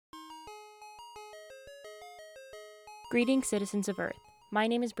Greetings, citizens of Earth. My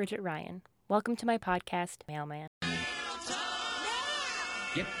name is Bridget Ryan. Welcome to my podcast, Mailman.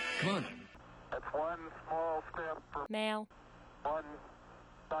 Yep, come on. That's one small step for Mail. one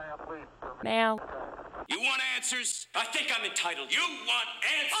giant leap for Mail. You want answers? I think I'm entitled. You want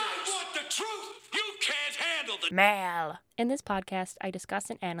answers? I want the truth. You can't handle the Mail. In this podcast, I discuss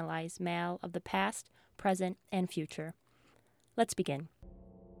and analyze mail of the past, present, and future. Let's begin.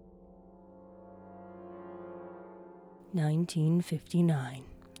 1959.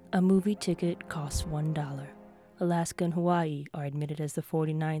 A movie ticket costs $1. Alaska and Hawaii are admitted as the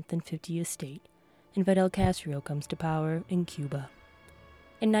 49th and 50th state, and Fidel Castro comes to power in Cuba.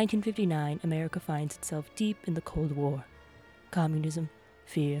 In 1959, America finds itself deep in the Cold War. Communism,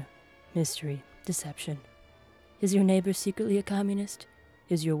 fear, mystery, deception. Is your neighbor secretly a communist?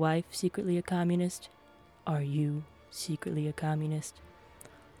 Is your wife secretly a communist? Are you secretly a communist?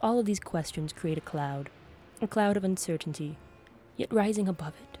 All of these questions create a cloud of uncertainty, yet rising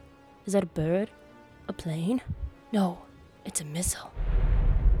above it. Is that a bird? A plane? No, it's a missile.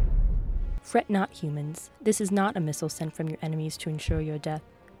 Fret not, humans. This is not a missile sent from your enemies to ensure your death,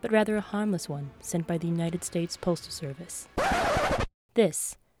 but rather a harmless one sent by the United States Postal Service.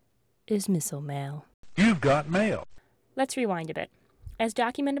 This is Missile Mail. You've got mail. Let's rewind a bit. As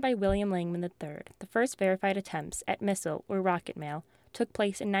documented by William Langman III, the first verified attempts at missile or rocket mail took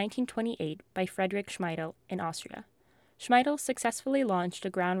place in 1928 by Friedrich Schmeidel in Austria. Schmeidel successfully launched a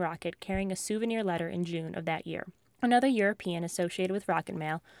ground rocket carrying a souvenir letter in June of that year. Another European associated with rocket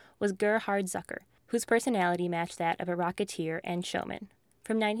mail was Gerhard Zucker, whose personality matched that of a rocketeer and showman.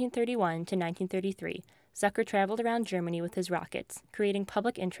 From 1931 to 1933, Zucker traveled around Germany with his rockets, creating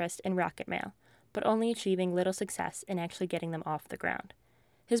public interest in rocket mail, but only achieving little success in actually getting them off the ground.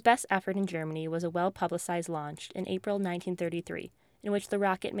 His best effort in Germany was a well-publicized launch in April 1933, in which the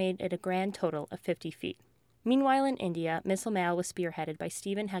rocket made it a grand total of 50 feet. Meanwhile, in India, missile mail was spearheaded by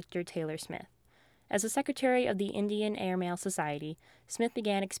Stephen Hector Taylor Smith. As the secretary of the Indian Airmail Society, Smith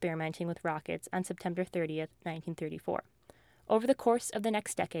began experimenting with rockets on September 30th, 1934. Over the course of the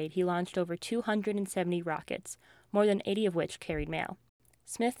next decade, he launched over 270 rockets, more than 80 of which carried mail.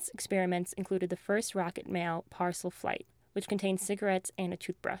 Smith's experiments included the first rocket mail parcel flight, which contained cigarettes and a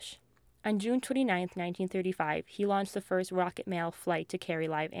toothbrush. On June 29, 1935, he launched the first rocket mail flight to carry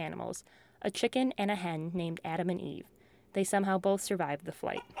live animals, a chicken and a hen named Adam and Eve. They somehow both survived the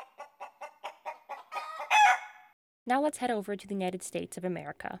flight. Now let's head over to the United States of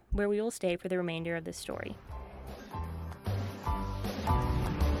America, where we will stay for the remainder of this story.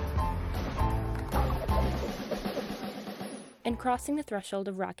 In Crossing the Threshold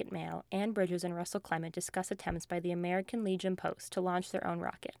of Rocket Mail, Ann Bridges and Russell Clement discuss attempts by the American Legion Post to launch their own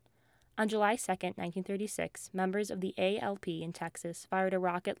rocket. On July 2, 1936, members of the ALP in Texas fired a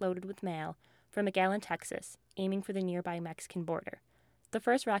rocket loaded with mail from McAllen, Texas, aiming for the nearby Mexican border. The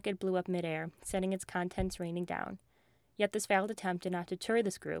first rocket blew up midair, sending its contents raining down. Yet this failed attempt did not deter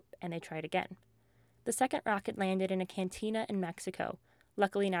this group, and they tried again. The second rocket landed in a cantina in Mexico,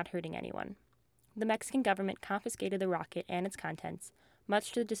 luckily not hurting anyone. The Mexican government confiscated the rocket and its contents,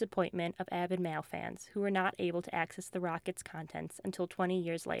 much to the disappointment of avid mail fans who were not able to access the rocket's contents until 20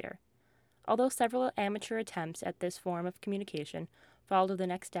 years later. Although several amateur attempts at this form of communication followed the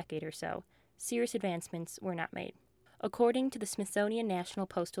next decade or so, serious advancements were not made. According to the Smithsonian National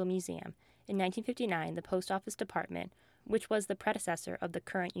Postal Museum, in 1959, the Post Office Department, which was the predecessor of the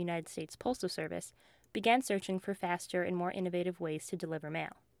current United States Postal Service, began searching for faster and more innovative ways to deliver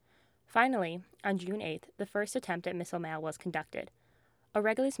mail. Finally, on June 8th, the first attempt at missile mail was conducted. A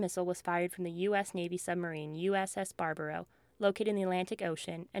Regulus missile was fired from the U.S. Navy submarine USS Barbaro, located in the Atlantic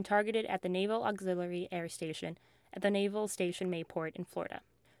Ocean, and targeted at the Naval Auxiliary Air Station at the Naval Station Mayport in Florida.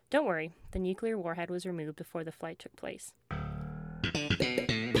 Don't worry, the nuclear warhead was removed before the flight took place.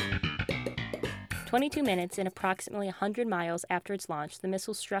 22 minutes and approximately 100 miles after its launch, the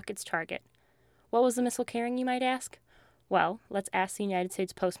missile struck its target. What was the missile carrying, you might ask? Well, let's ask the United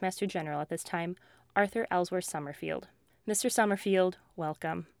States Postmaster General at this time, Arthur Ellsworth Summerfield. Mr. Summerfield,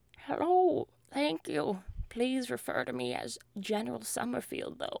 welcome. Hello, thank you. Please refer to me as General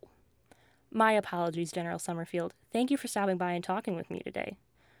Summerfield, though. My apologies, General Summerfield. Thank you for stopping by and talking with me today.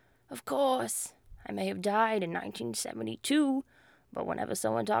 Of course. I may have died in 1972, but whenever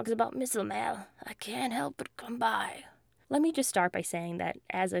someone talks about missile mail, I can't help but come by. Let me just start by saying that,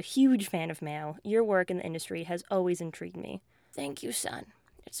 as a huge fan of mail, your work in the industry has always intrigued me. Thank you, son.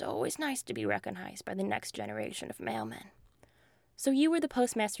 It's always nice to be recognized by the next generation of mailmen. So you were the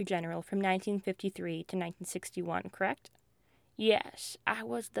Postmaster General from 1953 to 1961, correct? Yes, I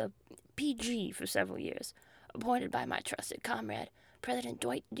was the PG for several years, appointed by my trusted comrade, President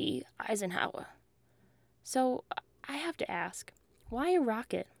Dwight D. Eisenhower. So, I have to ask, why a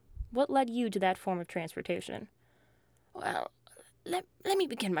rocket? What led you to that form of transportation? Well, let me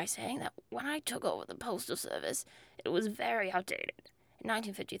begin by saying that when I took over the Postal Service, it was very outdated. In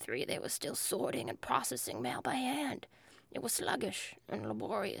 1953, they were still sorting and processing mail by hand. It was sluggish and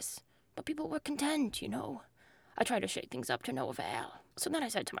laborious, but people were content, you know. I tried to shake things up to no avail. So then I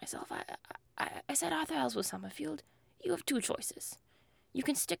said to myself, I said, Arthur Ellsworth Summerfield, you have two choices. You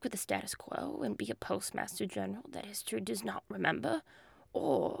can stick with the status quo and be a postmaster general that history does not remember,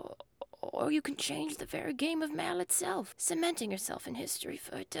 or you can change the very game of mail itself, cementing yourself in history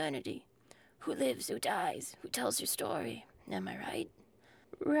for eternity. Who lives, who dies, who tells your story, am I right?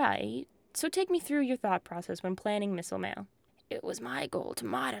 Right. So take me through your thought process when planning missile mail. It was my goal to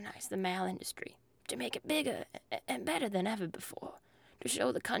modernize the mail industry, to make it bigger and better than ever before, to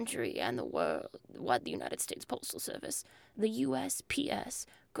show the country and the world what the United States Postal Service, the USPS,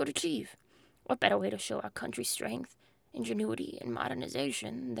 could achieve. What better way to show our country's strength, ingenuity, and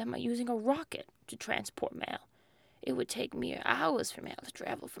modernization than by using a rocket to transport mail? It would take mere hours for mail to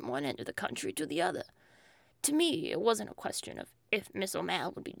travel from one end of the country to the other. To me, it wasn't a question of if missile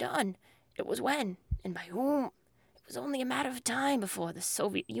mail would be done. It was when and by whom. It was only a matter of time before the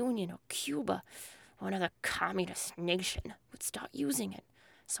Soviet Union or Cuba or another communist nation would start using it.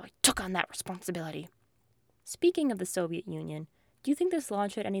 So I took on that responsibility. Speaking of the Soviet Union, do you think this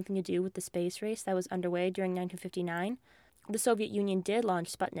launch had anything to do with the space race that was underway during 1959? The Soviet Union did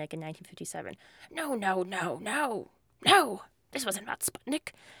launch Sputnik in 1957. No. This wasn't about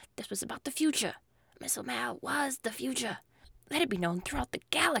Sputnik. This was about the future. Missile mail was the future. Let it be known throughout the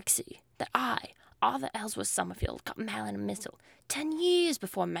galaxy that I, Arthur Ellsworth Summerfield, got mail in a missile 10 years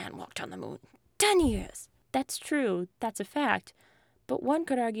before man walked on the moon. 10 years! That's true. That's a fact. But one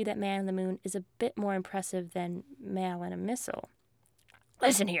could argue that man on the moon is a bit more impressive than mail in a missile.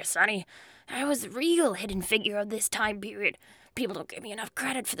 Listen here, Sonny. I was the real hidden figure of this time period. People don't give me enough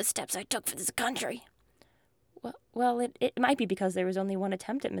credit for the steps I took for this country. Well, it might be because there was only one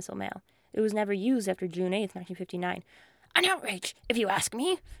attempt at missile mail. It was never used after June 8th, 1959. An outrage, if you ask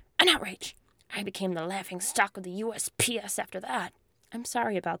me. An outrage. I became the laughing stock of the USPS after that. I'm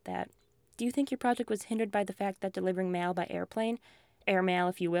sorry about that. Do you think your project was hindered by the fact that delivering mail by airplane, airmail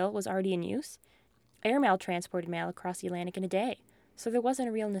if you will, was already in use? Airmail transported mail across the Atlantic in a day, so there wasn't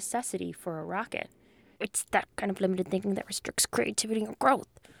a real necessity for a rocket. It's that kind of limited thinking that restricts creativity and growth.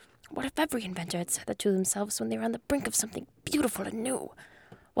 What if every inventor had said that to themselves when they were on the brink of something beautiful and new?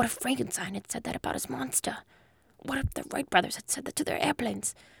 What if Frankenstein had said that about his monster? What if the Wright brothers had said that to their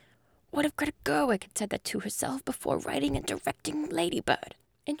airplanes? What if Greta Gerwig had said that to herself before writing and directing Lady Bird?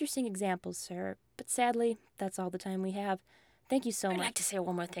 Interesting examples, sir, but sadly, that's all the time we have. Thank you so much. I'd like to say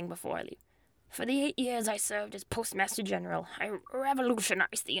one more thing before I leave. For the 8 years I served as Postmaster General, I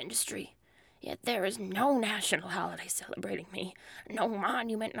revolutionized the industry. Yet there is no national holiday celebrating me, no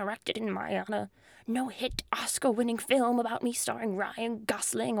monument erected in my honor, no hit Oscar-winning film about me starring Ryan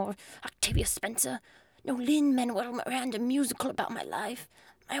Gosling or Octavia Spencer, no Lin-Manuel Miranda musical about my life,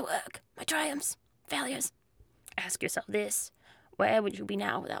 my work, my triumphs, failures. Ask yourself this: where would you be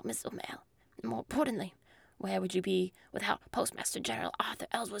now without missile mail? And more importantly, where would you be without Postmaster General Arthur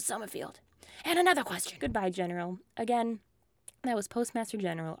Ellsworth Summerfield? And another question. Goodbye, General. Again, that was Postmaster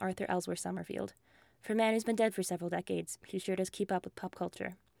General Arthur Ellsworth Summerfield. For a man who's been dead for several decades, he sure does keep up with pop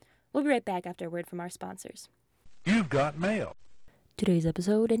culture. We'll be right back after a word from our sponsors. You've got mail. Today's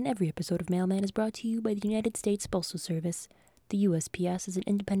episode and every episode of Mailman is brought to you by the United States Postal Service. The USPS is an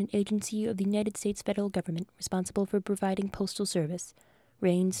independent agency of the United States federal government responsible for providing postal service.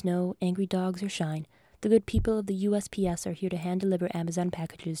 Rain, snow, angry dogs, or shine, the good people of the USPS are here to hand-deliver Amazon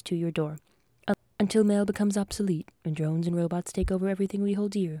packages to your door. Until mail becomes obsolete and drones and robots take over everything we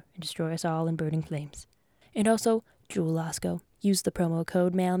hold dear and destroy us all in burning flames. And also, Jewel Osco. Use the promo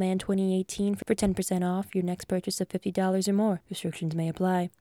code MAILMAN2018 for 10% off your next purchase of $50 or more. Restrictions may apply.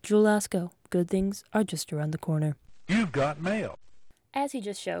 Jewel Osco. Good things are just around the corner. You've got mail. As he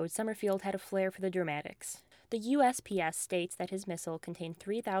just showed, Summerfield had a flair for the dramatics. The USPS states that his missile contained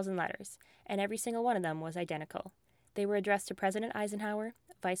 3,000 letters, and every single one of them was identical. They were addressed to President Eisenhower,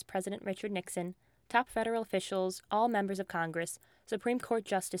 Vice President Richard Nixon, top federal officials, all members of Congress, Supreme Court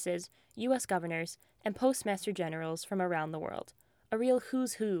justices, U.S. governors, and postmaster generals from around the world. A real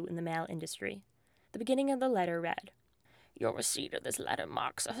who's who in the mail industry. The beginning of the letter read, "Your receipt of this letter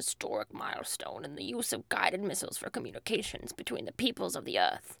marks a historic milestone in the use of guided missiles for communications between the peoples of the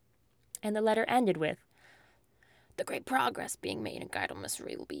earth." And the letter ended with, "The great progress being made in guided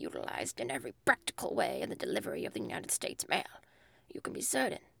missilery will be utilized in every practical way in the delivery of the United States mail. You can be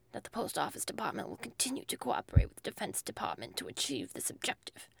certain that the Post Office Department will continue to cooperate with the Defense Department to achieve this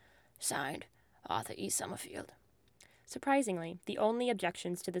objective. Signed, Arthur E. Summerfield." Surprisingly, the only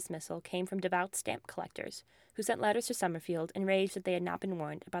objections to this missile came from devout stamp collectors, who sent letters to Summerfield enraged that they had not been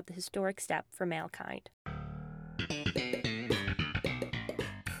warned about the historic step for mankind.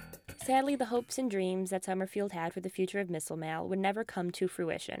 Sadly, the hopes and dreams that Summerfield had for the future of missile mail would never come to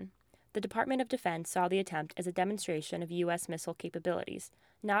fruition. The Department of Defense saw the attempt as a demonstration of U.S. missile capabilities,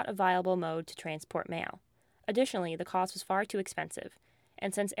 not a viable mode to transport mail. Additionally, the cost was far too expensive,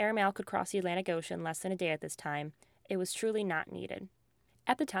 and since air mail could cross the Atlantic Ocean less than a day at this time, it was truly not needed.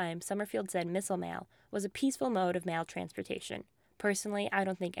 At the time, Summerfield said missile mail was a peaceful mode of mail transportation. Personally, I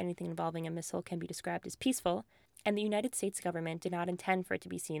don't think anything involving a missile can be described as peaceful, and the United States government did not intend for it to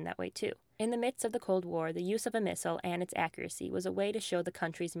be seen that way too. In the midst of the Cold War, the use of a missile and its accuracy was a way to show the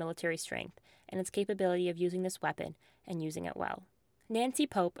country's military strength and its capability of using this weapon and using it well. Nancy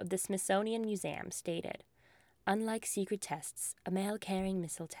Pope of the Smithsonian Museum stated, "Unlike secret tests, a mail-carrying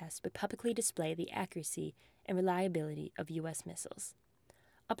missile test would publicly display the accuracy and reliability of U.S. missiles."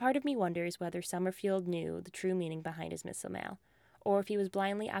 A part of me wonders whether Summerfield knew the true meaning behind his missile mail, or if he was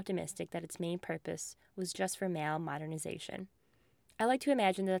blindly optimistic that its main purpose was just for mail modernization. I like to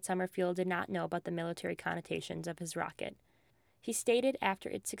imagine that Summerfield did not know about the military connotations of his rocket. He stated after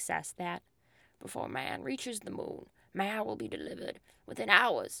its success that, "Before man reaches the moon, mail will be delivered within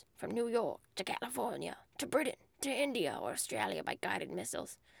hours from New York to California, to Britain, to India or Australia by guided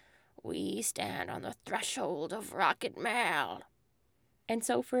missiles. We stand on the threshold of rocket mail." And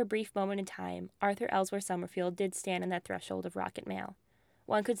so, for a brief moment in time, Arthur Ellsworth Summerfield did stand on that threshold of rocket mail.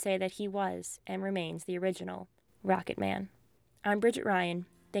 One could say that he was, and remains, the original Rocket Man. I'm Bridget Ryan.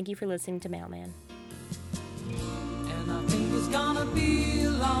 Thank you for listening to Mailman. And I think it's gonna be a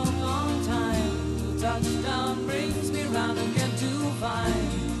long, long time till touchdown brings me round again to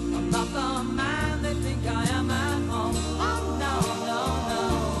find I'm not the man.